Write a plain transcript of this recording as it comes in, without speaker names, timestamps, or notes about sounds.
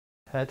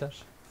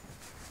Headers.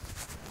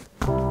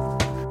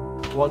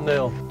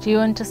 1-0. Do you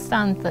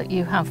understand that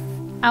you have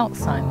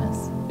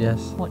Alzheimer's? Yes.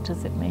 What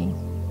does it mean?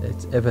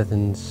 It's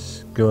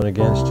everything's going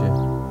against you.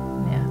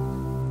 Yeah.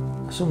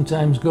 I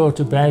sometimes go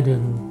to bed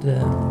and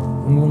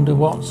wonder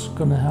what's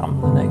going to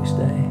happen the next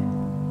day.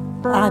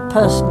 I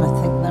personally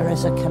think there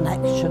is a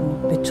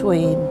connection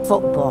between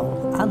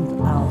football and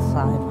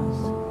Alzheimer's.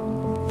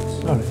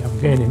 Sorry, I'm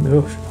getting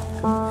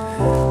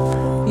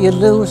emotional. You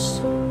lose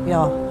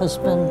your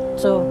husband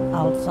to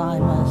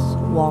Alzheimer's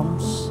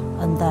once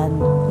and then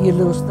you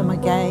lose them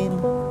again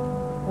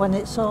when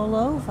it's all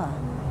over.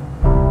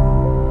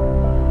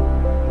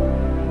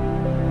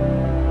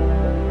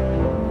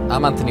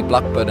 I'm Anthony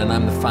Blackburn and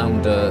I'm the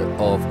founder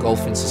of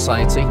Golfing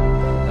Society,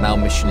 and our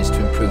mission is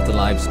to improve the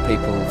lives of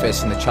people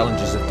facing the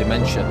challenges of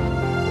dementia.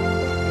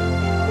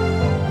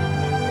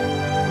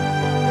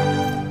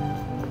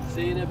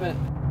 See you in a bit.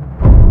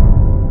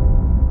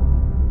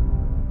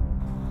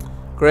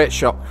 Great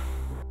shot.